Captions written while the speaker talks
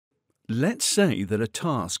Let's say that a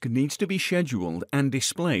task needs to be scheduled and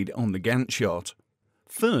displayed on the Gantt chart.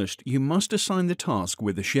 First, you must assign the task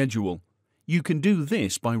with a schedule. You can do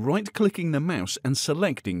this by right-clicking the mouse and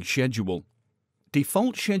selecting Schedule.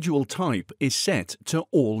 Default schedule type is set to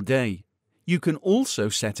All Day. You can also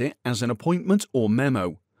set it as an appointment or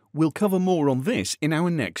memo. We'll cover more on this in our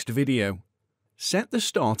next video. Set the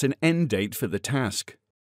start and end date for the task.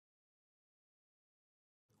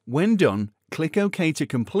 When done, click OK to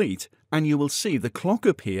complete and you will see the clock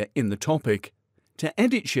appear in the topic. To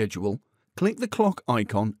edit schedule, click the clock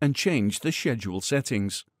icon and change the schedule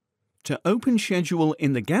settings. To open schedule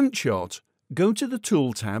in the Gantt chart, go to the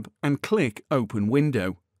Tool tab and click Open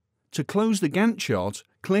Window. To close the Gantt chart,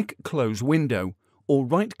 click Close Window, or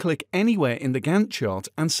right-click anywhere in the Gantt chart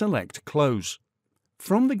and select Close.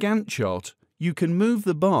 From the Gantt chart, you can move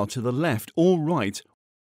the bar to the left or right,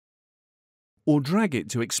 or drag it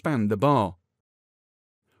to expand the bar.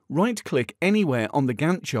 Right-click anywhere on the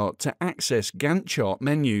Gantt chart to access Gantt chart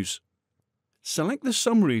menus. Select the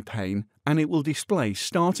Summary pane and it will display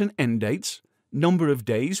start and end dates, number of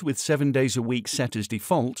days with 7 days a week set as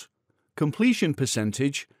default, completion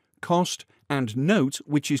percentage, cost, and note,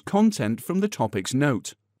 which is content from the topic's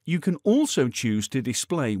note. You can also choose to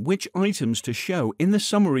display which items to show in the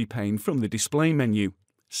Summary pane from the Display menu.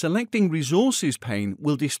 Selecting Resources pane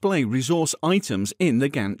will display resource items in the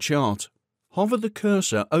Gantt chart. Hover the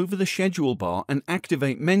cursor over the Schedule bar and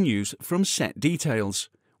activate menus from Set Details,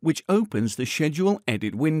 which opens the Schedule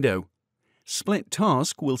Edit window. Split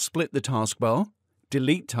Task will split the taskbar,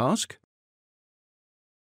 Delete Task,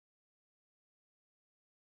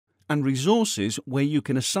 and Resources where you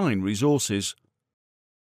can assign resources.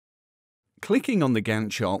 Clicking on the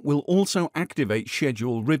Gantt chart will also activate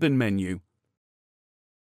Schedule ribbon menu.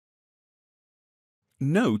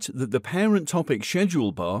 Note that the parent topic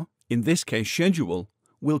schedule bar, in this case Schedule,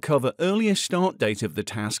 will cover earliest start date of the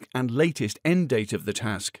task and latest end date of the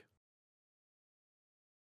task.